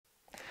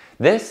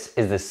This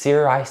is the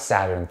Sirui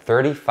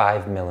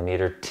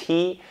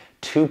 35mm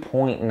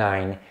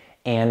T2.9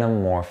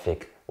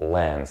 anamorphic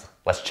lens.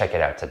 Let's check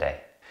it out today.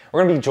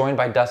 We're going to be joined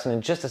by Dustin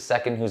in just a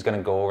second, who's going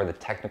to go over the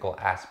technical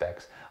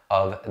aspects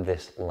of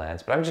this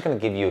lens, but I'm just going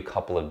to give you a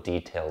couple of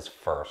details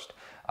first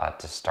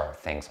to start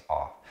things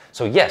off.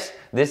 So yes,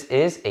 this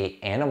is a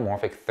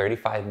anamorphic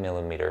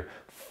 35mm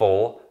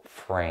full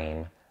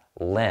frame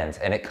lens,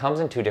 and it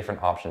comes in two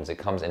different options. It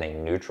comes in a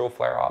neutral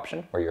flare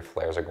option where your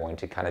flares are going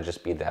to kind of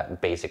just be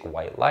that basic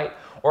white light,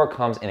 or it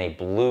comes in a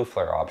blue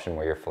flare option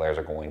where your flares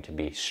are going to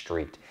be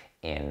streaked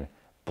in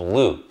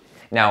blue.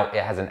 Now,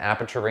 it has an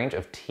aperture range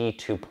of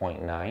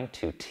T2.9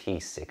 to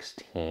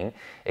T16.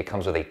 It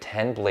comes with a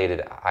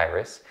 10-bladed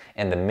iris,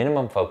 and the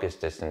minimum focus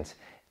distance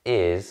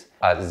is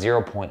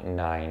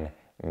 0.9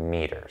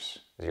 meters.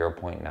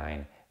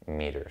 0.9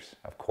 meters,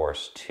 of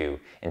course, to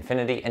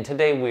infinity. And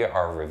today we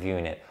are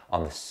reviewing it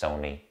on the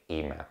Sony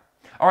E-mount.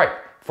 All right,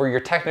 for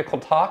your technical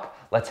talk,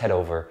 let's head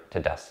over to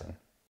Dustin.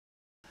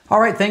 All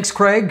right, thanks,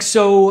 Craig.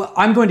 So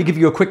I'm going to give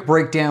you a quick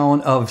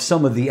breakdown of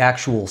some of the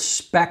actual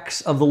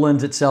specs of the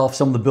lens itself,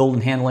 some of the build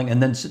and handling,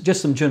 and then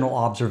just some general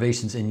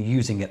observations in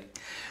using it.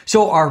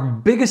 So our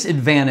biggest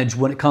advantage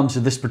when it comes to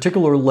this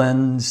particular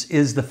lens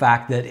is the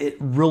fact that it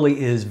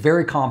really is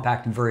very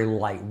compact and very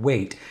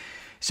lightweight.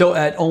 So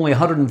at only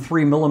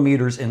 103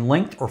 millimeters in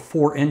length, or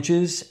 4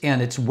 inches,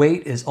 and its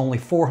weight is only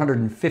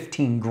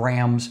 415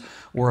 grams,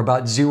 or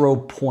about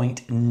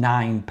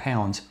 0.9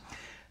 pounds.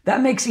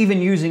 That makes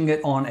even using it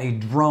on a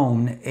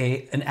drone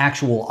an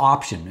actual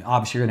option.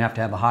 Obviously, you're gonna have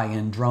to have a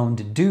high-end drone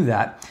to do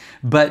that,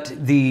 but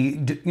the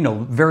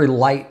very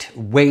light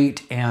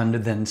weight and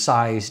then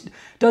size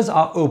does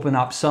open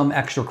up some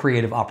extra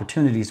creative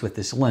opportunities with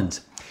this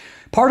lens.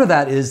 Part of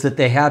that is that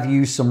they have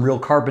used some real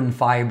carbon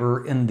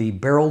fiber in the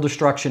barrel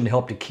destruction to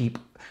help to keep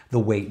the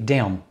weight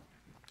down.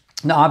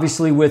 Now,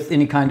 obviously, with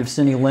any kind of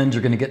cine lens,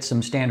 you're going to get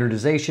some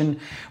standardization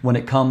when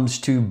it comes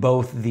to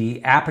both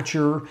the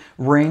aperture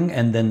ring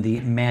and then the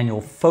manual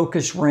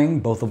focus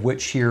ring, both of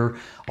which here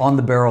on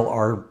the barrel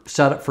are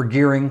set up for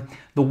gearing.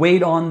 The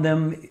weight on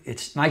them,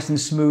 it's nice and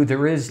smooth.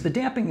 The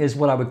damping is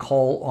what I would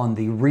call on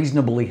the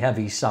reasonably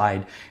heavy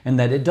side, and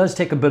that it does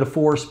take a bit of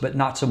force, but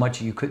not so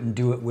much you couldn't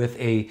do it with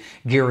a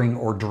gearing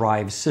or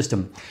drive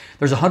system.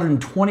 There's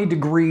 120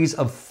 degrees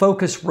of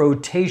focus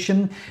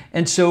rotation,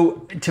 and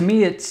so to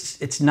me,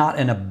 it's not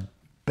in a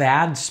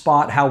bad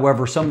spot.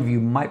 However, some of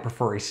you might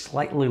prefer a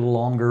slightly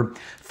longer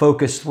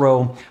focus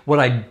throw. What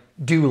I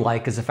do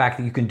like is the fact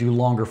that you can do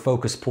longer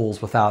focus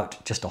pulls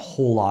without just a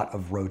whole lot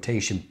of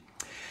rotation.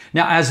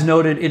 Now, as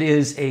noted, it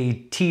is a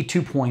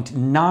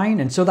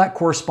T2.9, and so that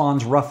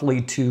corresponds roughly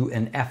to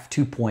an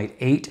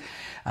f2.8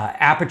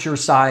 aperture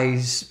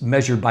size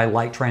measured by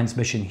light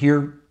transmission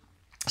here.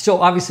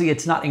 So obviously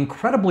it's not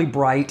incredibly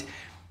bright,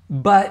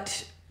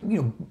 but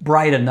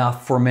bright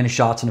enough for many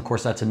shots, and of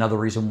course that's another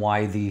reason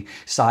why the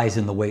size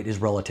and the weight is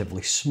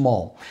relatively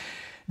small.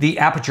 The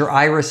aperture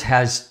iris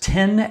has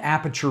 10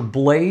 aperture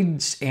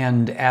blades,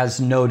 and as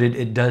noted,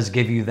 it does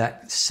give you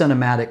that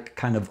cinematic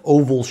kind of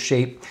oval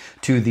shape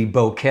to the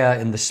bokeh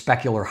and the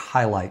specular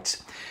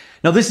highlights.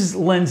 Now, this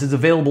lens is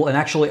available in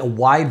actually a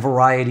wide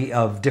variety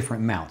of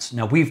different mounts.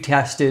 Now, we've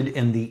tested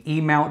in the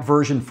E-mount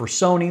version for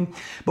Sony,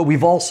 but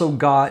we've also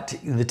got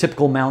the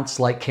typical mounts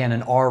like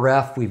Canon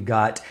RF, we've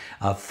got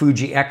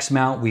Fuji X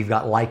mount, we've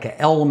got Leica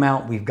L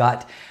mount, we've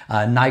got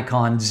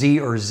Nikon Z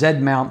or Z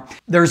mount.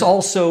 There's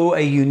also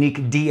a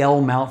unique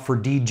DL mount for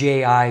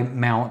DJI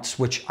mounts,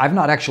 which I've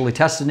not actually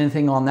tested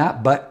anything on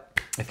that, but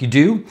if you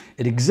do,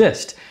 it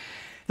exists.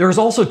 There's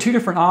also two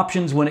different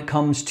options when it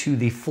comes to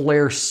the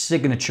flare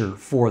signature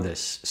for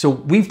this. So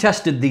we've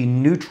tested the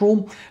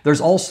neutral.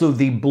 There's also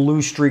the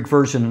blue streak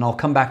version, and I'll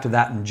come back to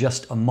that in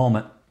just a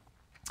moment.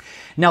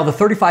 Now, the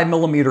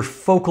 35mm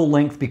focal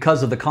length,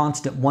 because of the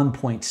constant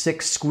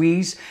 1.6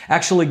 squeeze,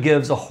 actually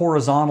gives a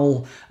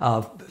horizontal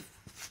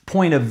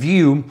point of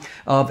view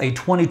of a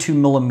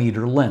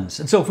 22mm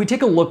lens. And so if we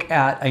take a look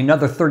at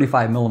another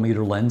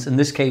 35mm lens, in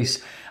this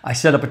case, I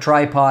set up a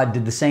tripod,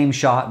 did the same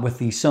shot with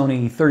the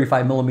Sony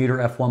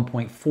 35mm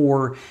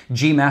f1.4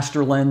 G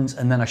Master lens,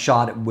 and then I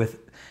shot it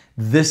with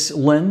this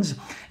lens.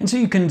 And so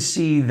you can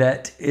see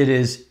that it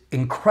is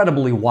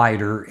incredibly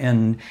wider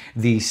in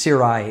the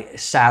Sirui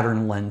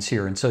Saturn lens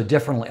here, and so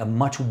definitely a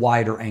much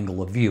wider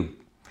angle of view.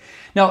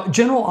 Now,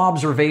 general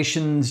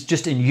observations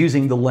just in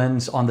using the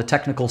lens on the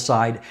technical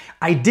side,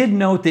 I did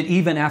note that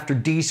even after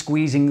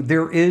de-squeezing,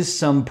 there is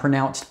some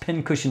pronounced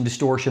pincushion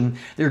distortion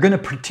that you're going to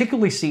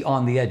particularly see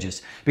on the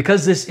edges.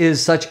 Because this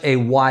is such a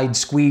wide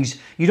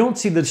squeeze, you don't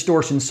see the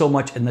distortion so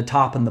much in the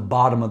top and the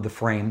bottom of the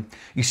frame.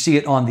 You see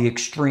it on the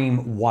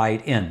extreme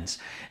wide ends.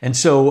 And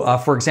so,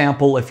 for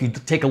example, if you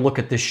take a look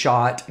at this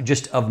shot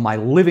just of my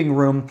living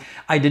room,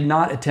 I did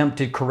not attempt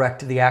to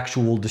correct the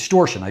actual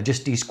distortion. I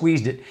just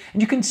de-squeezed it.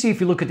 And you can see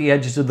if you look at the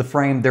edges of the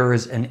frame, there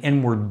is an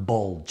inward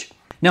bulge.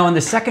 Now in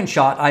the second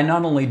shot, I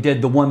not only did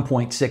the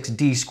 1.6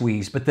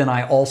 D-squeeze, but then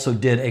I also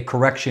did a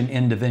correction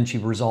in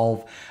DaVinci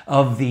Resolve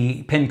of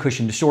the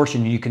pincushion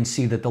distortion, and you can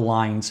see that the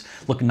lines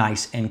look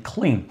nice and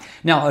clean.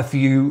 Now, if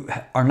you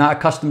are not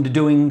accustomed to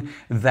doing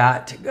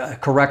that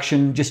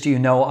correction, just so you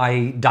know,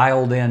 I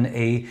dialed in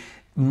a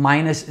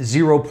minus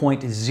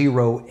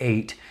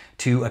 0.08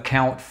 to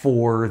account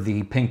for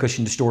the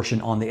pincushion distortion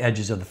on the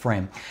edges of the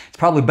frame. It's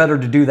probably better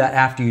to do that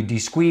after you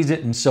de-squeeze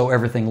it, and so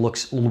everything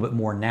looks a little bit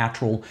more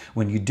natural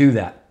when you do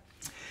that.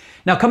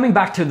 Now coming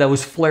back to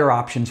those flare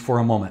options for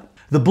a moment.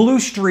 The blue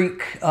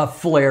streak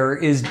flare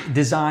is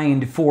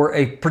designed for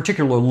a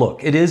particular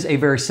look. It is a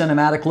very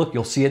cinematic look.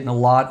 You'll see it in a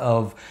lot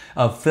of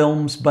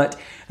films, but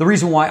the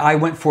reason why I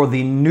went for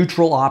the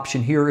neutral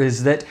option here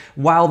is that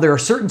while there are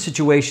certain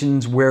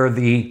situations where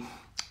the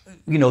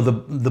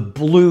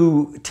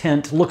blue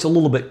tint looks a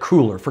little bit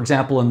cooler. For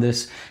example, in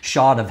this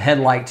shot of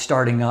headlights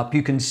starting up,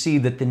 you can see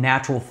that the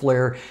natural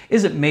flare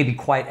isn't maybe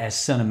quite as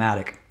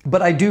cinematic.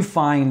 But I do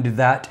find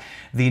that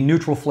the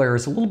neutral flare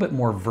is a little bit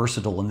more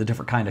versatile in the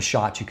different kind of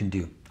shots you can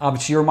do.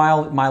 Obviously, your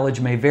mileage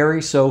may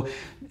vary, so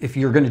if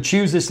you're going to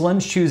choose this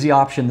lens, choose the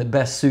option that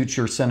best suits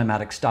your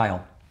cinematic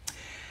style.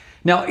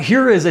 Now,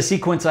 here is a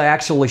sequence I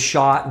actually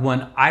shot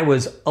when I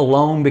was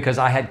alone because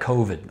I had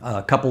COVID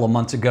a couple of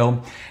months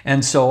ago.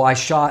 And so I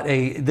shot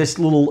this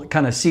little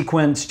kind of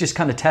sequence, just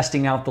kind of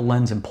testing out the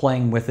lens and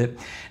playing with it.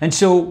 And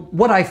so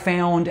what I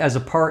found as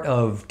a part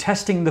of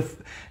testing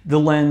the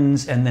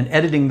lens and then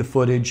editing the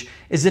footage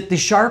is that the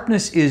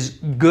sharpness is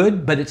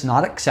good, but it's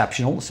not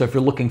exceptional. So if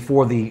you're looking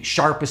for the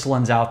sharpest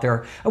lens out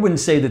there, I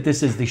wouldn't say that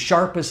this is the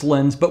sharpest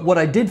lens, but what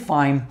I did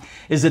find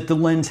is that the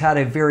lens had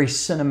a very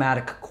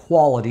cinematic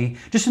quality,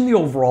 just in the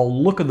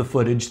overall look of the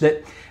footage,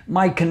 that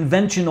my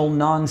conventional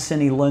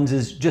non-cine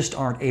lenses just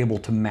aren't able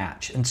to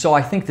match. And so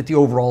I think that the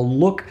overall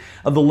look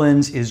of the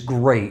lens is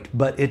great,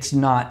 but it's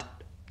not,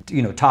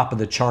 top of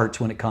the charts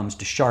when it comes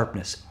to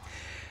sharpness.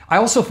 I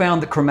also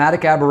found that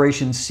chromatic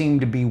aberrations seem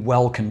to be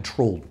well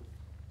controlled.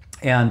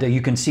 And you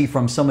can see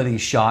from some of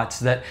these shots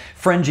that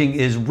fringing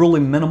is really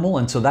minimal,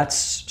 and so that's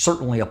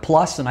certainly a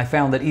plus. And I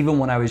found that even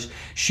when I was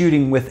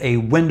shooting with a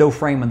window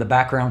frame in the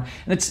background,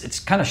 and it's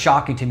kind of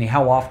shocking to me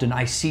how often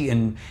I see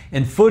in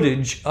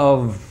footage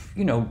of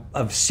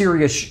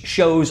serious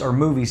shows or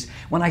movies,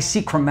 when I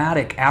see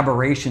chromatic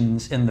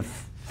aberrations in the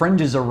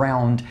fringes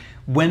around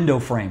window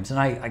frames, and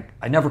I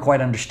never quite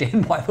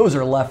understand why those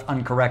are left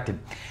uncorrected.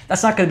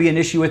 That's not going to be an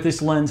issue with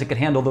this lens. It can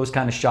handle those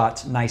kind of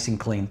shots nice and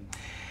clean.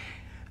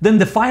 Then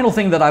the final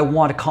thing that I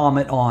want to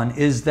comment on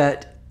is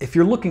that if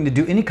you're looking to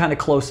do any kind of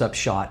close-up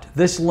shot,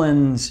 this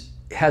lens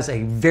has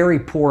a very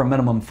poor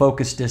minimum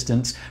focus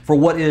distance for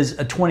what is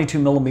a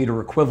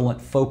 22mm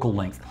equivalent focal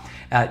length.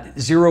 At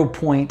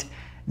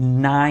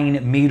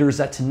 0.9 meters,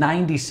 that's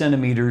 90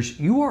 centimeters,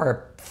 you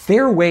are a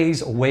fair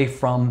ways away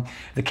from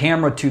the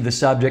camera to the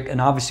subject,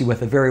 and obviously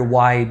with a very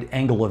wide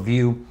angle of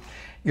view,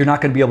 you're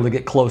not going to be able to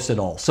get close at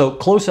all. So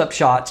close-up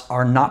shots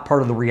are not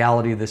part of the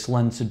reality of this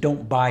lens, so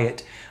don't buy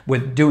it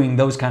with doing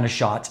those kind of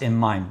shots in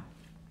mind.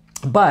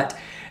 But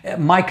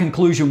my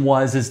conclusion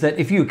is that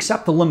if you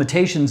accept the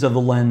limitations of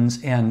the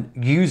lens and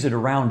use it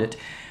around it,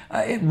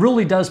 it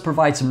really does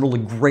provide some really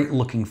great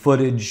looking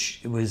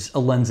footage. It was a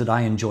lens that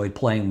I enjoyed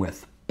playing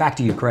with. Back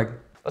to you, Craig.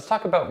 Let's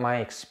talk about my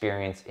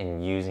experience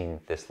in using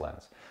this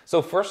lens.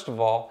 So first of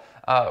all,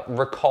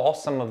 recall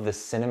some of the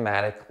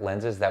cinematic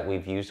lenses that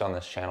we've used on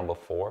this channel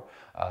before.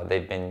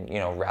 They've been,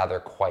 rather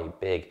quite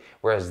big,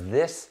 whereas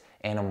this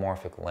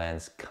anamorphic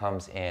lens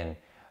comes in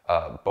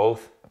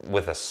both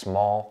with a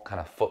small kind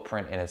of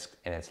footprint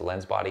in its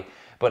lens body,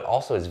 but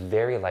also is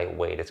very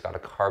lightweight. It's got a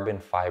carbon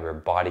fiber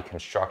body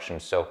construction,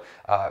 so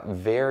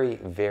very,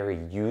 very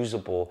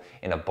usable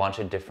in a bunch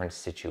of different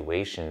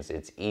situations.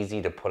 It's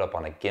easy to put up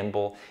on a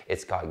gimbal.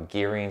 It's got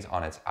gearings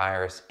on its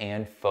iris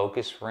and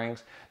focus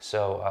rings,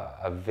 so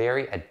a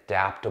very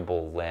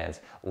adaptable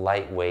lens,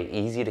 lightweight,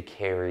 easy to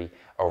carry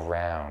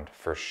around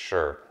for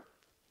sure.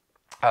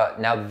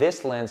 Now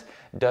this lens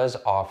does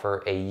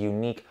offer a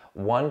unique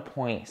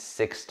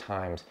 1.6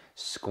 times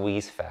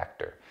squeeze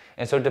factor.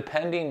 And so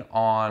depending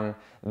on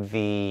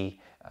the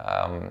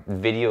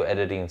video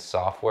editing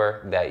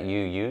software that you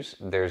use,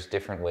 there's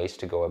different ways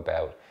to go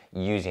about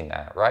using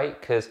that, right?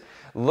 Because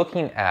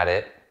looking at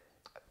it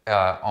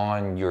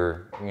on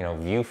your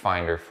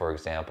viewfinder, for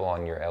example,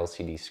 on your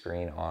LCD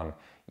screen on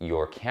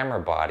your camera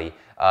body,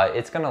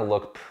 it's gonna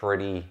look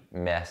pretty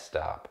messed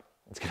up.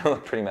 It's gonna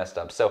look pretty messed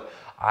up. So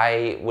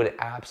I would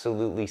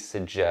absolutely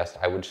suggest,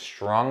 I would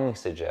strongly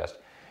suggest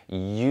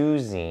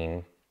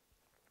using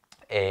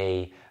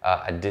a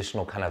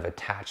additional kind of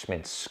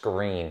attachment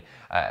screen,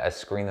 a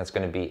screen that's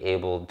going to be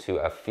able to,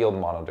 a field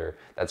monitor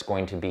that's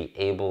going to be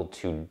able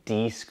to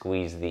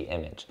de-squeeze the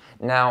image.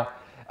 Now,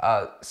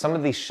 some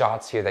of these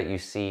shots here that you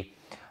see,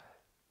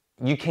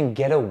 you can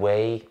get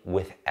away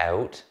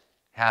without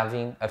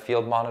having a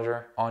field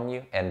monitor on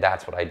you, and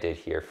that's what I did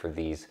here for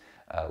these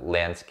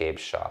landscape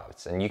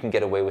shots. And you can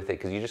get away with it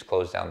because you just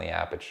close down the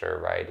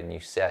aperture, right? And you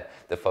set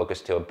the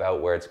focus to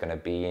about where it's going to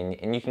be,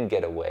 and you can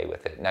get away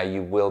with it. Now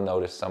you will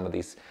notice some of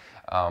these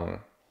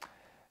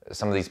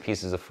some of these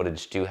pieces of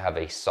footage do have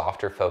a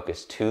softer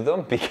focus to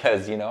them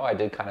because, you know, I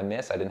did kind of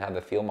miss. I didn't have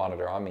the field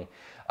monitor on me.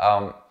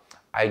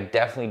 I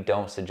definitely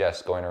don't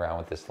suggest going around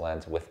with this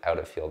lens without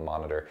a field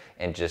monitor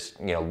and just,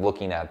 you know,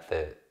 looking at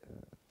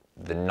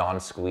the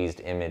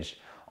non-squeezed image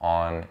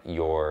on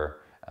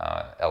your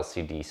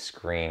LCD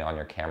screen on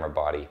your camera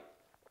body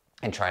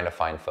and trying to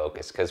find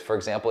focus. Because, for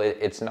example,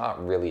 it's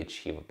not really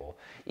achievable.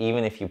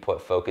 Even if you put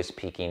focus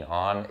peaking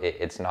on,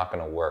 it's not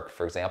going to work.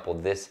 For example,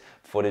 this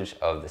footage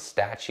of the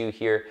statue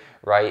here,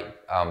 right?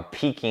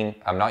 Peaking,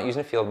 I'm not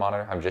using a field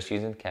monitor, I'm just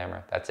using the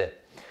camera, that's it.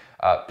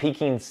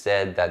 Peaking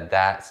said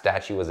that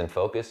statue was in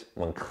focus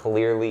when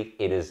clearly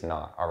it is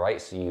not, all right?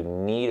 So you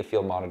need a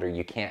field monitor.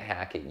 You can't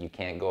hack it. You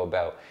can't go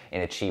about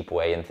in a cheap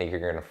way and think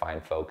you're going to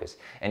find focus.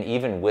 And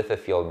even with a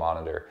field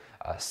monitor,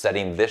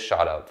 setting this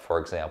shot up, for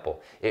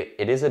example,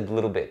 it is a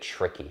little bit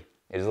tricky.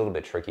 It is a little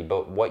bit tricky,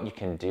 but what you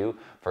can do,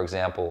 for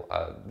example,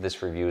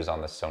 this review is on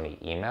the Sony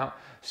E-mount.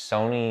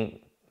 Sony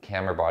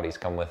camera bodies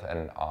come with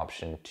an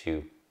option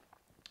to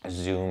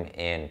zoom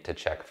in to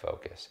check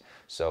focus.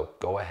 So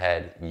go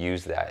ahead,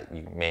 use that.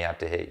 You may have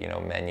to hit, you know,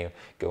 menu,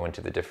 go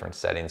into the different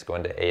settings, go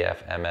into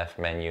AF, MF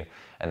menu,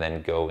 and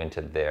then go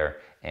into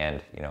there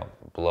and, you know,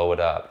 blow it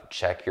up,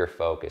 check your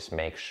focus,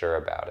 make sure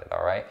about it,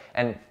 all right?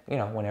 And, you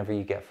know, whenever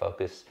you get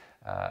focus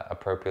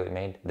appropriately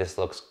made, this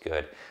looks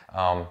good.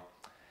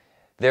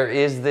 There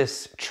is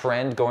this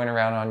trend going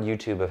around on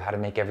YouTube of how to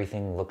make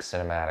everything look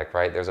cinematic,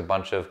 right? There's a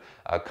bunch of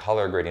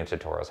color grading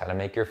tutorials, how to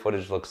make your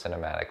footage look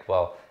cinematic.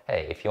 Well,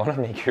 hey, if you want to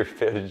make your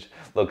footage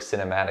look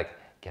cinematic,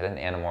 get an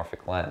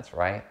anamorphic lens,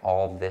 right?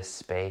 All this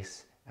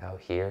space out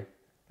here,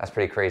 that's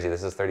pretty crazy.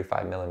 This is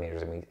 35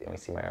 millimeters, and we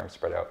see my arm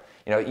spread out.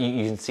 You know,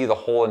 you can see the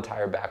whole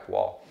entire back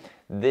wall.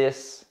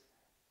 This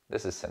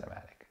is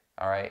cinematic,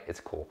 all right?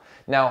 It's cool.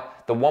 Now,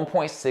 the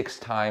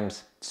 1.6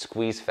 times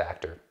squeeze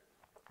factor,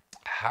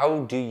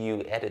 how do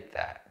you edit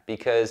that?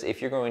 Because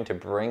if you're going to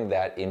bring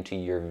that into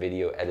your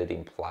video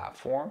editing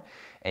platform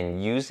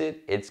and use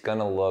it, it's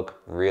gonna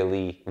look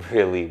really,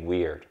 really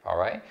weird, all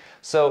right?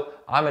 So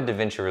I'm a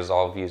DaVinci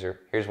Resolve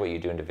user. Here's what you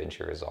do in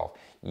DaVinci Resolve.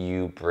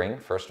 You bring,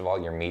 first of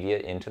all, your media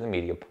into the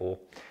media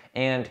pool,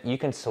 and you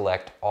can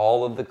select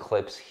all of the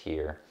clips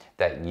here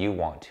that you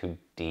want to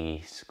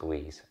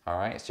de-squeeze, all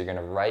right? So you're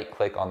gonna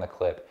right-click on the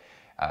clip,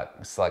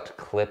 select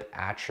clip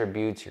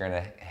attributes. You're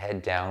gonna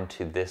head down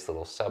to this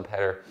little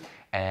subheader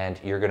and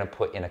you're gonna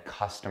put in a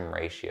custom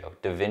ratio.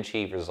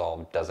 DaVinci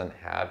Resolve doesn't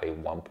have a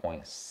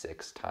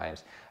 1.6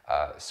 times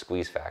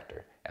squeeze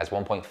factor. It has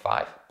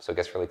 1.5, so it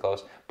gets really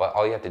close, but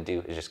all you have to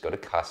do is just go to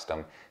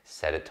custom,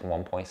 set it to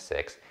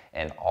 1.6,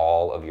 and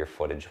all of your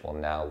footage will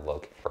now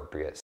look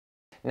appropriate.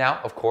 Now,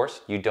 of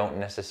course, you don't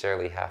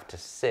necessarily have to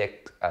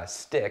stick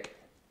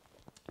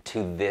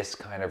to this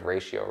kind of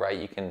ratio, right?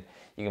 You can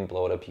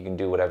blow it up, you can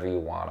do whatever you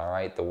want, all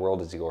right? The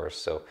world is yours,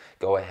 so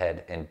go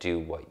ahead and do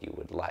what you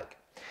would like.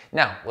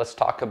 Now, let's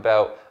talk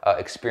about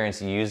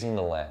experience using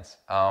the lens.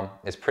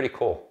 It's pretty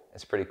cool,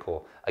 it's pretty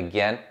cool.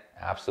 Again,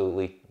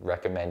 absolutely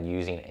recommend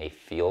using a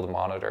field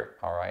monitor,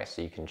 all right?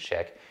 So you can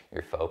check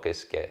your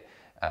focus, get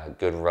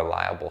good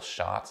reliable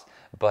shots,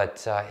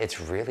 but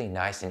it's really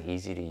nice and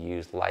easy to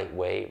use,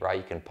 lightweight, right?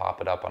 You can pop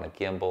it up on a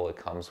gimbal. It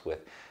comes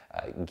with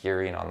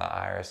gearing on the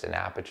iris and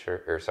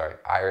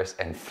iris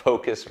and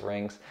focus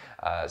rings,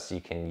 so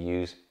you can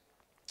use,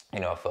 you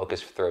know, a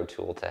focus throw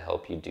tool to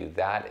help you do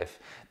that if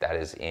that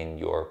is in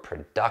your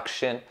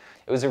production.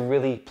 It was a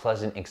really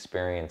pleasant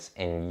experience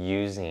in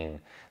using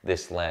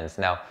this lens.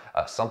 Now,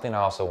 something I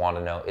also want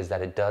to know is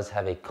that it does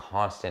have a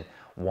constant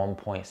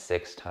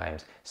 1.6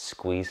 times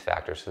squeeze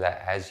factor, so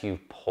that as you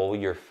pull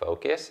your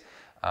focus,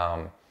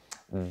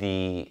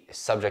 the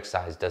subject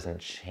size doesn't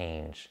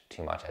change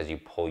too much as you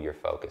pull your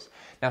focus.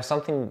 Now,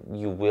 something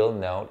you will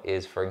note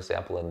is, for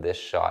example, in this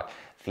shot,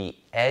 the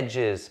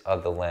edges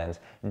of the lens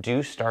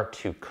do start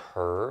to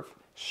curve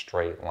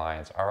straight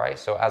lines, all right?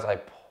 So as I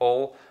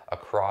pull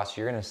across,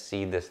 you're gonna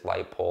see this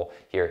light pole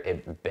here.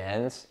 It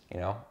bends, you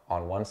know,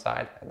 on one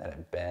side, and then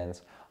it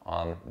bends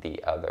on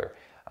the other.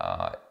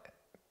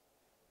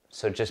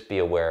 So just be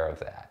aware of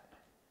that.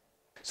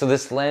 So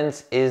this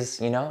lens is,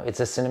 you know,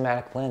 it's a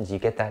cinematic lens. You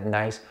get that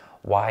nice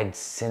wide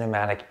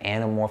cinematic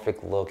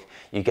anamorphic look.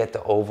 You get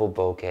the oval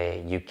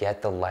bokeh, you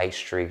get the light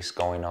streaks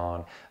going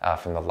on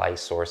from the light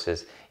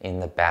sources in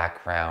the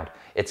background.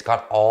 It's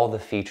got all the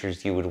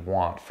features you would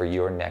want for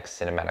your next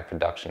cinematic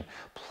production.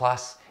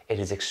 Plus, it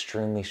is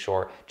extremely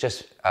short,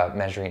 just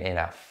measuring in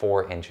at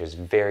 4 inches,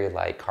 very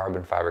light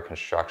carbon fiber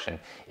construction.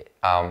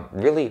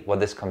 Really what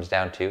this comes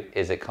down to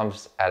is it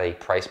comes at a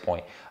price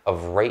point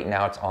of, right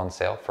now it's on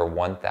sale for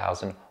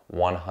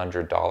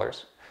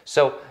 $1,100.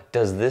 So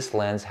does this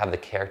lens have the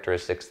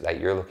characteristics that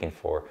you're looking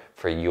for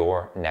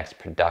your next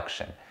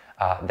production?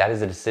 That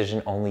is a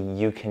decision only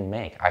you can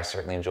make. I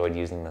certainly enjoyed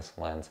using this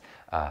lens,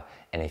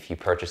 and if you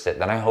purchase it,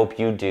 then I hope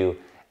you do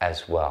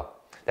as well.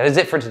 That is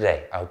it for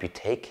today. I hope you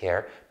take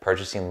care.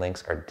 Purchasing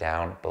links are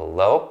down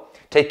below.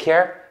 Take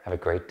care, have a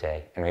great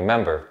day, and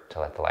remember to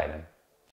let the light in.